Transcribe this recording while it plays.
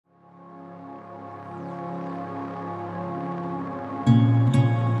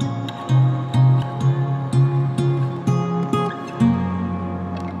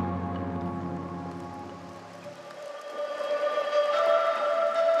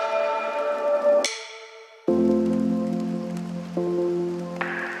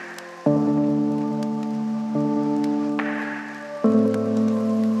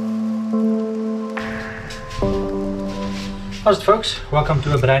How's it, folks? Welcome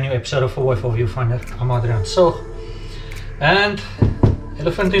to a brand new episode of A Wayful Viewfinder. I'm Adrian Silg, and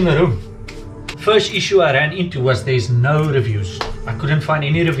elephant in the room. First issue I ran into was there's no reviews. I couldn't find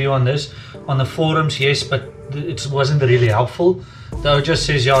any review on this on the forums. Yes, but it wasn't really helpful. Though it just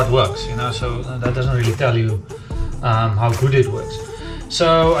says yeah, it works, you know. So that doesn't really tell you how good it works.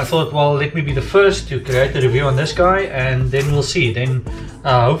 So I thought, well, let me be the first to create a review on this guy, and then we'll see. Then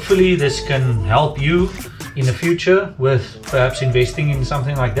hopefully this can help you in the future with perhaps investing in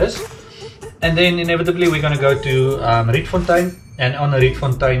something like this. And then inevitably we're going to go to Rietfontein, and on the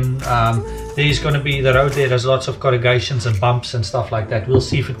Rietfontein there's going to be the road there. There's lots of corrugations and bumps and stuff like that. We'll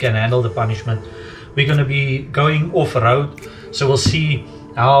see if it can handle the punishment. We're going to be going off-road, so we'll see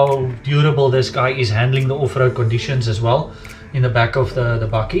how durable this guy is handling the off-road conditions as well in the back of the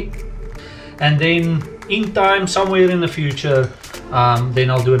bakkie. And then in time, somewhere in the future, then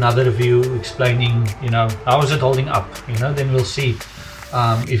I'll do another review explaining, you know, how is it holding up, you know. Then we'll see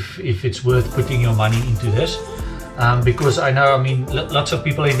if it's worth putting your money into this, because I know, I mean, lots of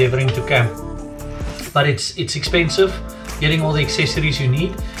people are endeavoring to camp, but it's expensive getting all the accessories you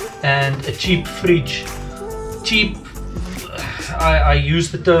need. And a cheap fridge, I use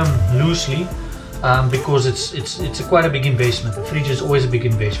the term loosely, because it's quite a big investment. The fridge is always a big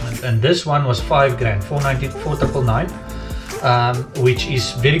investment, and this one was $5 grand, $499, which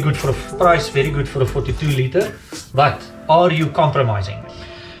is very good for a price, very good for a 42 liter. But are you compromising?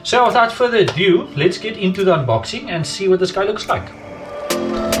 So without further ado, let's get into the unboxing and see what this guy looks like.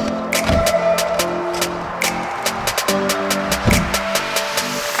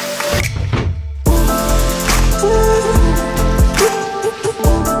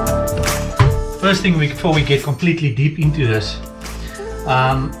 First thing, before we get completely deep into this,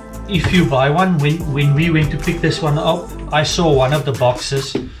 if you buy one, when we went to pick this one up, I saw one of the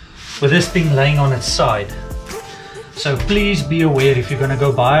boxes with this thing laying on its side. So please be aware, if you're going to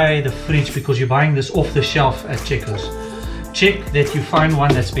go buy the fridge, because you're buying this off the shelf at Checkers, check that you find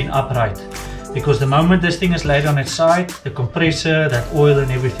one that's been upright, because the moment this thing is laid on its side, the compressor, that oil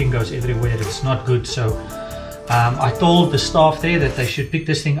and everything goes everywhere. It's not good. So I told the staff there that they should pick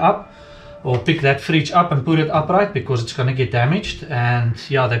this thing up, or pick that fridge up and put it upright, because it's going to get damaged. And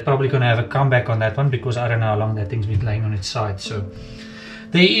yeah, they're probably going to have a comeback on that one, because I don't know how long that thing's been laying on its side. So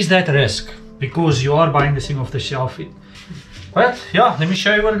there is that risk, because you are buying this thing off the shelf. But yeah, let me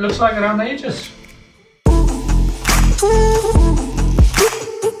show you what it looks like around the edges.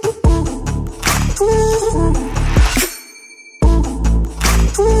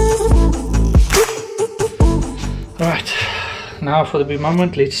 Alright, now for the big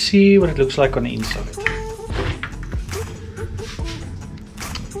moment, let's see what it looks like on the inside.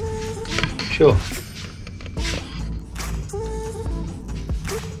 Sure.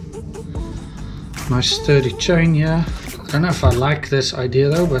 Nice sturdy chain here. I don't know if I like this idea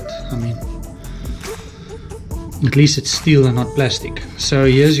though, but I mean, at least it's steel and not plastic. So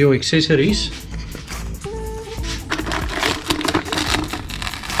here's your accessories.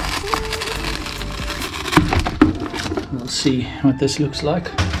 We'll see what this looks like.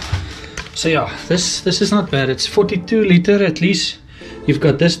 So yeah, this is not bad. It's 42 liter at least. You've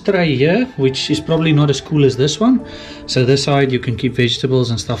got this tray here, which is probably not as cool as this one. So this side you can keep vegetables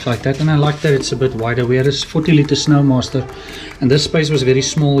and stuff like that. And I like that it's a bit wider, whereas 40 liter Snowmaster, and this space was very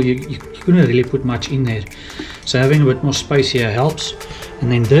small. You couldn't really put much in there. So having a bit more space here helps.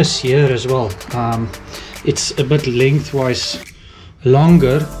 And then this here as well. It's a bit lengthwise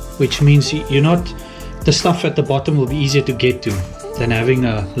longer, which means you're not, the stuff at the bottom will be easier to get to than having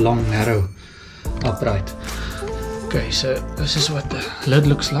a long, narrow upright. Okay, so this is what the lid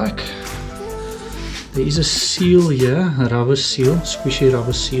looks like. There is a seal here, a rubber seal, squishy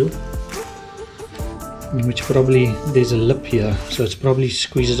rubber seal, which probably, there's a lip here, so it's probably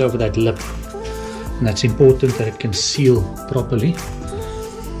squeezes over that lip, and that's important that it can seal properly.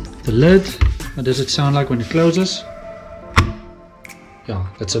 The lid, what does it sound like when it closes? Yeah,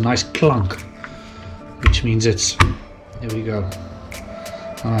 that's a nice clunk, which means it's, there we go.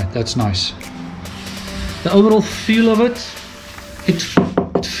 Alright, that's nice. The overall feel of it, it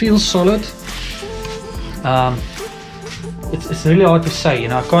feels solid. It's really hard to say, you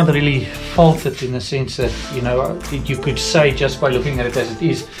know. I can't really fault it in the sense that, you know, you could say just by looking at it as it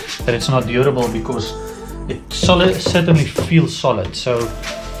is that it's not durable, because certainly feels solid. So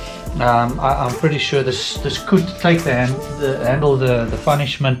I'm pretty sure this could take handle the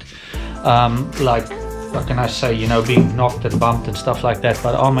punishment, like what can I say, you know, being knocked and bumped and stuff like that.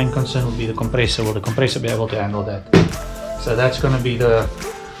 But our main concern will be the compressor. Will the compressor be able to handle that? So that's going to be the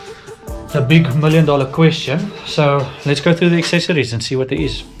big $1 million question. So let's go through the accessories and see what there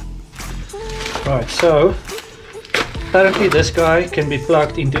is. Right, so apparently this guy can be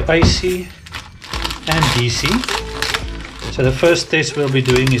plugged into AC and DC. So the first test we'll be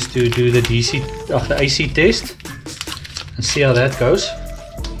doing is to do the AC test and see how that goes.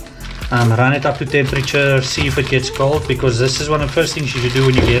 Run it up to temperature, see if it gets cold, because this is one of the first things you should do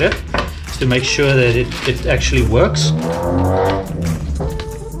when you get it, is to make sure that it actually works.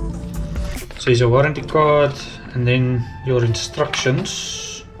 So here's a warranty card and then your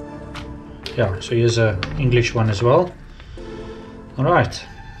instructions. Yeah, so here's a English one as well. Alright,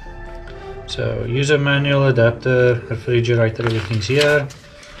 so user manual, adapter, refrigerator, everything's here.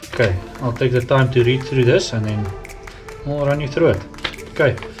 Okay, I'll take the time to read through this and then I'll run you through it.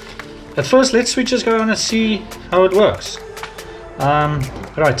 Okay, at first let's switch this guy on and see how it works.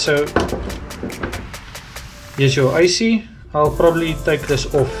 Right, so here's your AC. I'll probably take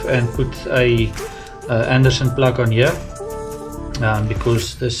this off and put a Anderson plug on here,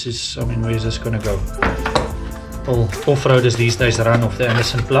 because this is, I mean, where's this gonna go? All off-roaders these days run off the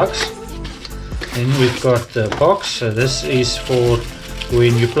Anderson plugs. Then we've got the box. So this is for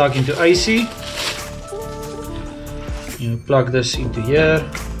when you plug into AC. You plug this into here,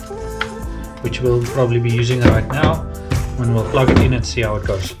 which we'll probably be using right now, and we'll plug it in and see how it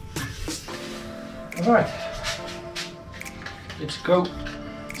goes. Alright, let's go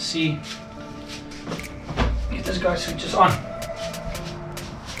see if this guy switches on.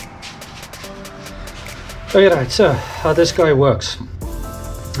 Alright, so how this guy works.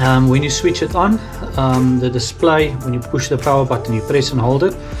 When you switch it on, the display, when you push the power button, you press and hold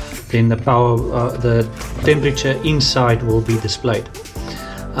it, then the temperature inside will be displayed.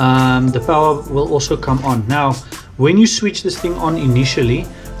 The power will also come on. Now, when you switch this thing on initially,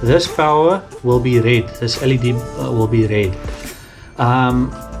 this power will be red. This LED will be red.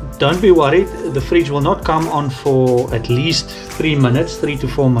 Don't be worried. The fridge will not come on for at least 3 minutes, 3 to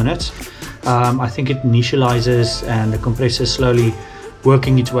 4 minutes. I think it initializes and the compressor is slowly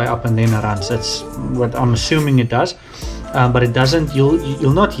working its way up and then runs. That's what I'm assuming it does. But it doesn't.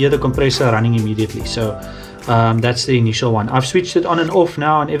 You'll not hear the compressor running immediately. So that's the initial one. I've switched it on and off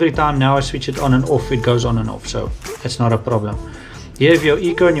now, and every time now I switch it on and off, it goes on and off. So that's not a problem. Here you have your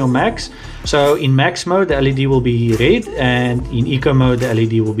eco and your max. So in max mode, the LED will be red, and in eco mode, the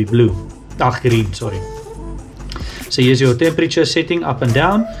LED will be blue. Green, sorry. So here's your temperature setting up and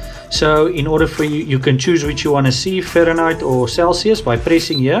down. So in order for you can choose which you want to see, Fahrenheit or Celsius, by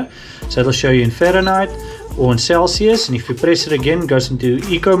pressing here. So it'll show you in Fahrenheit or in Celsius, and if you press it again, it goes into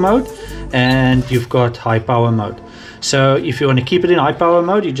eco mode, and you've got high power mode. So if you want to keep it in high power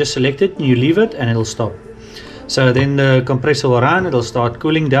mode, you just select it and you leave it and it'll stop. So then the compressor will run, it'll start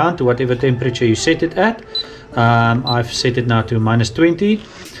cooling down to whatever temperature you set it at. I've set it now to -20,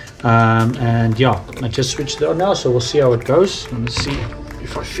 and yeah, I just switched it on now, so we'll see how it goes. Let's see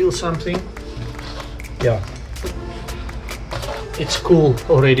if I feel something. Yeah, it's cool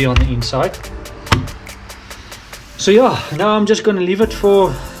already on the inside. So yeah, now I'm just going to leave it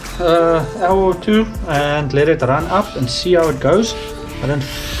for an hour or two and let it run up and see how it goes. I don't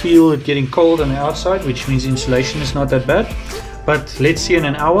feel it getting cold on the outside, which means insulation is not that bad. But let's see in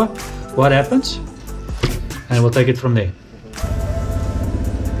an hour what happens, and we'll take it from there.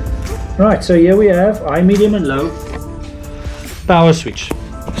 Right, so here we have high, medium and low power switch.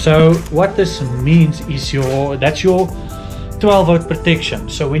 So what this means is that's your 12 volt protection.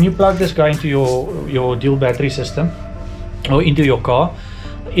 So when you plug this guy into your dual battery system or into your car,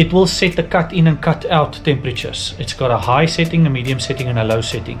 it will set the cut in and cut out temperatures. It's got a high setting, a medium setting and a low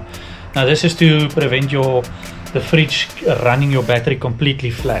setting. Now this is to prevent the fridge running your battery completely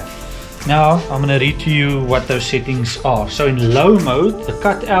flat. Now I'm going to read to you what those settings are. So in low mode, the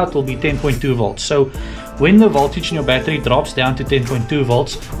cut out will be 10.2 volts. So when the voltage in your battery drops down to 10.2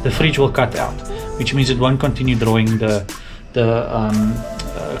 volts, the fridge will cut out, which means it won't continue drawing the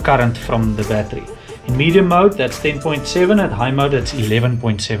current from the battery. In medium mode, that's 10.7. At high mode, that's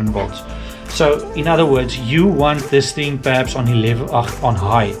 11.7 volts. So in other words, you want this thing perhaps on on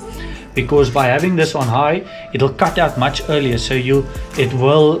high, because by having this on high, it'll cut out much earlier. So it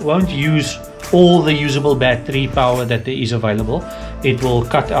won't use all the usable battery power that there is available. It will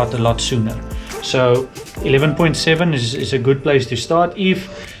cut out a lot sooner. So 11.7 is a good place to start. If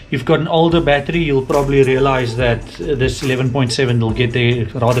you've got an older battery, you'll probably realize that this 11.7 will get there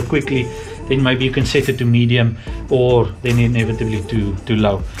rather quickly. then maybe you can set it to medium, or then inevitably to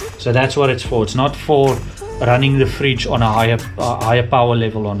low. So that's what it's for. It's not for running the fridge on a higher power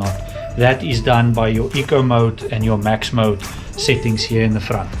level or not. That is done by your eco mode and your max mode settings here in the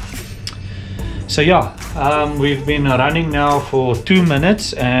front. So yeah, we've been running now for 2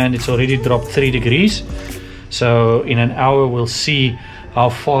 minutes and it's already dropped 3 degrees. So in an hour we'll see how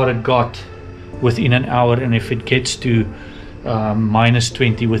far it got within an hour, and if it gets to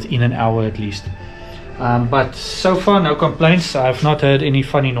 -20 within an hour at least. But so far no complaints. I've not heard any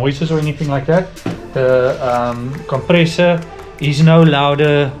funny noises or anything like that. The compressor is no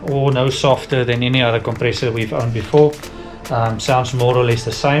louder or no softer than any other compressor we've owned before. Sounds more or less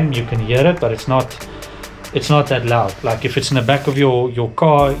the same. You can hear it, but it's not that loud. Like if it's in the back of your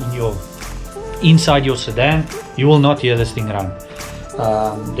car, inside your sedan, you will not hear this thing run.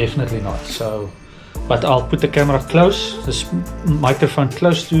 Definitely not. So, but I'll put the camera close, this microphone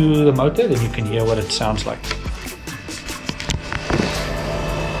close to the motor, then you can hear what it sounds like.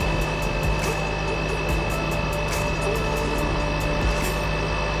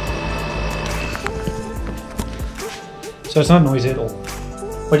 So it's not noisy at all.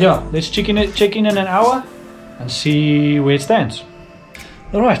 But yeah, let's check in in an hour and see where it stands.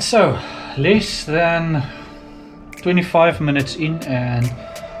 Alright, so less than 25 minutes in and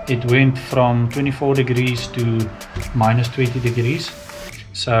it went from 24 degrees to -20 degrees.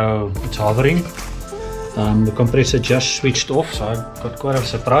 So it's hovering. The compressor just switched off, so I got quite a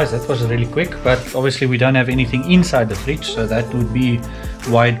surprise. That was really quick, but obviously we don't have anything inside the fridge, so that would be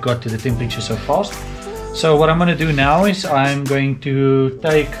why it got to the temperature so fast. So what I'm going to do now is I'm going to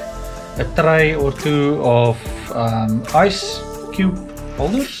take a tray or two of ice cube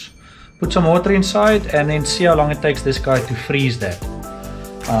holders, put some water inside, and then see how long it takes this guy to freeze that.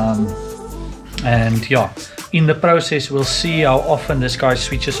 And yeah, in the process we'll see how often this guy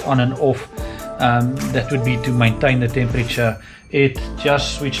switches on and off. That would be to maintain the temperature. It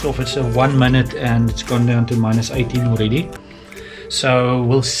just switched off. It's a 1 minute and it's gone down to -18 already. So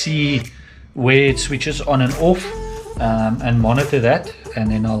we'll see where it switches on and off, and monitor that,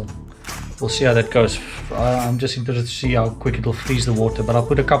 and then we'll see how that goes. I'm just interested to see how quick it will freeze the water, but I'll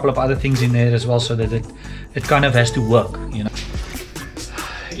put a couple of other things in there as well so that it kind of has to work, you know.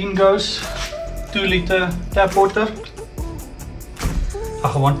 In goes 2 liter tap water,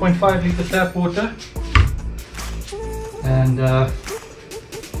 1.5 liter tap water, and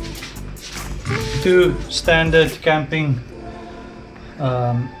 2 standard camping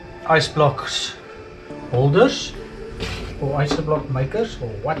ice blocks holders or ice block makers or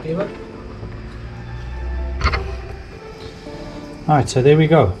whatever. Alright, so there we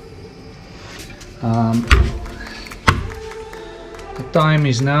go. The time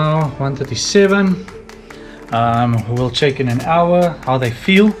is now 1:37. We'll check in an hour how they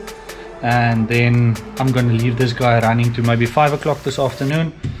feel, and then I'm going to leave this guy running to maybe 5 o'clock this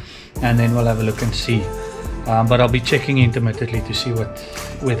afternoon, and then we'll have a look and see. But I'll be checking intermittently to see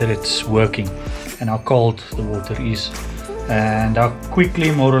whether it's working and how cold the water is and how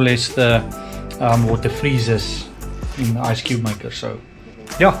quickly more or less the water freezes in the ice cube maker. So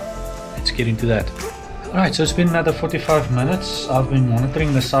yeah, let's get into that. Alright, so it's been another 45 minutes. I've been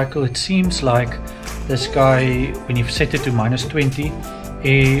monitoring the cycle. It seems like this guy, when you've set it to -20,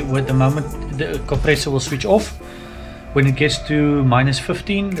 with the moment the compressor will switch off. When it gets to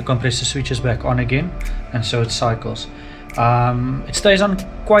 -15, the compressor switches back on again, and so it cycles. It stays on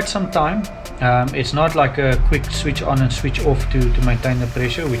quite some time. It's not like a quick switch on and switch off to maintain the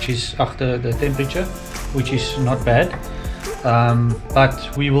pressure, which is after the temperature, which is not bad.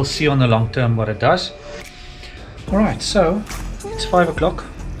 But we will see on the long term what it does. Alright, so it's 5 o'clock.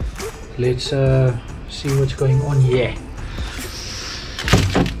 Let's see what's going on here.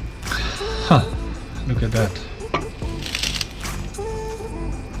 Huh, look at that.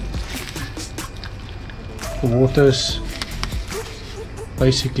 The water's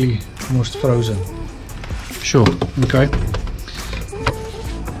basically almost frozen. Sure, okay.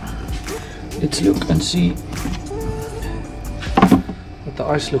 Let's look and see what the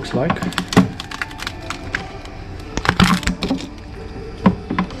ice looks like.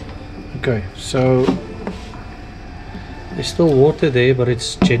 Okay, so there's still water there, but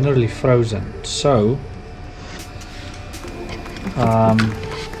it's generally frozen. So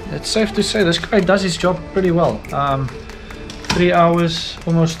it's safe to say this guy does his job pretty well. 3 hours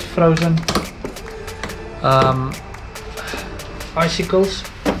almost frozen. Icicles.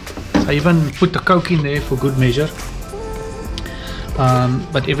 I even put the Coke in there for good measure.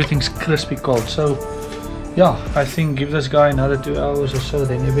 But everything's crispy cold. So yeah, I think give this guy another 2 hours or so,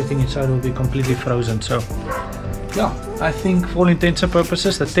 then everything inside will be completely frozen. So yeah, I think for all intents and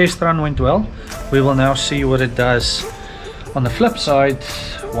purposes the test run went well. We will now see what it does on the flip side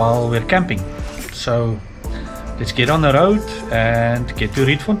while we're camping. So let's get on the road and get to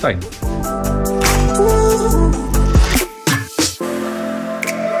Rietfontein.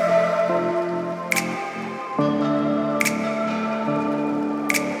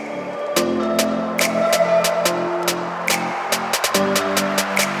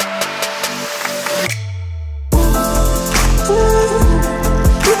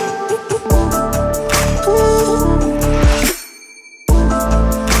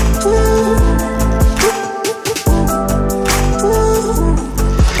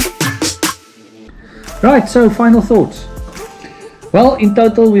 Right, so final thoughts. Well, in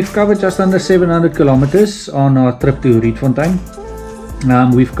total we've covered just under 700 kilometers on our trip to Rietfontein.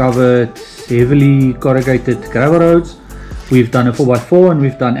 We've covered heavily corrugated gravel roads, we've done a 4x4 and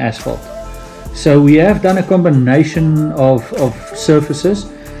we've done asphalt. So we have done a combination of surfaces,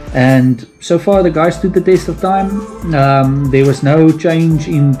 and so far the guys stood the test of time. There was no change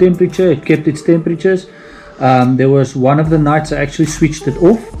in temperature, it kept its temperatures. There was one of the nights I actually switched it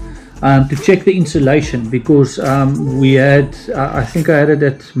off to check the insulation, because we had, I think I had it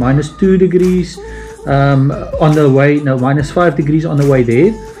at -2 degrees on the way, no, -5 degrees on the way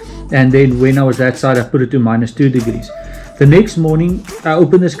there, and then when I was that side I put it to -2 degrees. The next morning I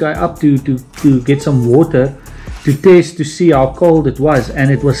opened this guy up to get some water to test to see how cold it was, and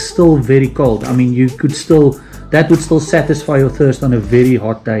it was still very cold. I mean, you could still, that would still satisfy your thirst on a very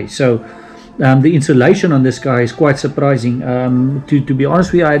hot day. So the insulation on this guy is quite surprising. To be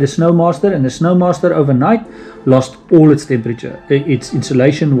honest with you, I had a Snowmaster, and the Snowmaster overnight lost all its temperature. Its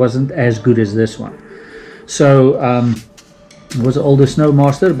insulation wasn't as good as this one. So it was an older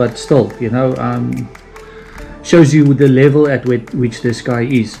Snowmaster, but still, you know, shows you the level at which this guy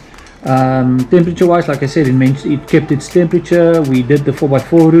is. Temperature wise, like I said, it kept its temperature. We did the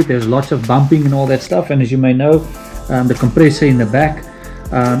 4x4 route. There's lots of bumping and all that stuff, and as you may know, the compressor in the back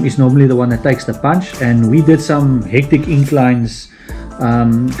is normally the one that takes the punch, and we did some hectic inclines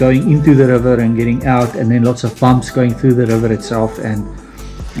going into the river and getting out, and then lots of bumps going through the river itself, and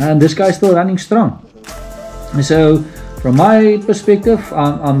this guy is still running strong. So from my perspective,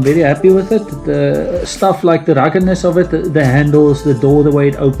 I'm very happy with it. The stuff like the ruggedness of it, the handles, the door, the way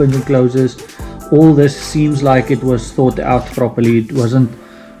it opens and closes, all this seems like it was thought out properly. It wasn't,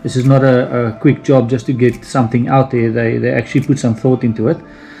 this is not a quick job just to get something out there. They actually put some thought into it.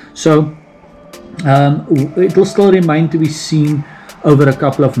 So it will still remain to be seen over a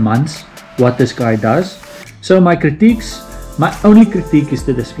couple of months what this guy does. So my only critique is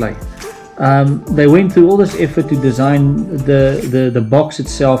the display. They went through all this effort to design the box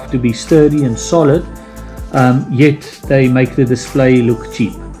itself to be sturdy and solid, yet they make the display look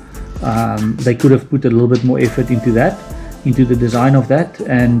cheap. They could have put a little bit more effort into that, into the design of that,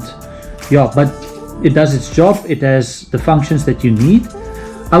 and yeah, but it does its job. It has the functions that you need.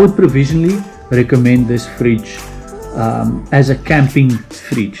 I would provisionally recommend this fridge as a camping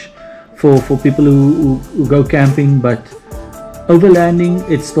fridge for people who go camping, but overlanding,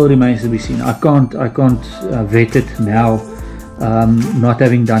 it still remains to be seen. I can't vet it now, not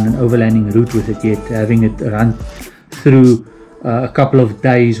having done an overlanding route with it yet, having it run through a couple of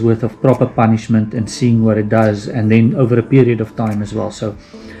days worth of proper punishment and seeing what it does, and then over a period of time as well. So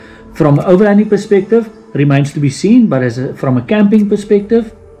from an overlanding perspective, remains to be seen, but from a camping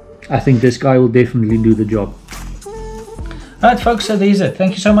perspective, I think this guy will definitely do the job. Alright folks, so there's it.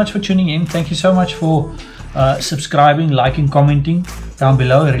 Thank you so much for tuning in. Thank you so much for subscribing, liking, commenting down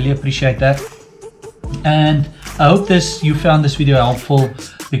below. I really appreciate that, and I hope you found this video helpful,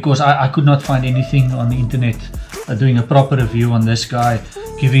 because I could not find anything on the internet doing a proper review on this guy,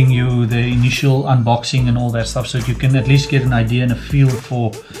 giving you the initial unboxing and all that stuff, so that you can at least get an idea and a feel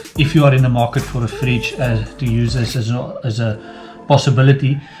for if you are in the market for a fridge to use this as a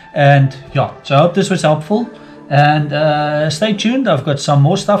possibility. And yeah, so I hope this was helpful, and stay tuned. I've got some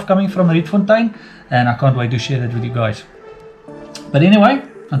more stuff coming from Rietfontein, and I can't wait to share that with you guys. But anyway,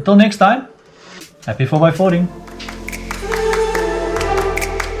 until next time, happy 4x4ing.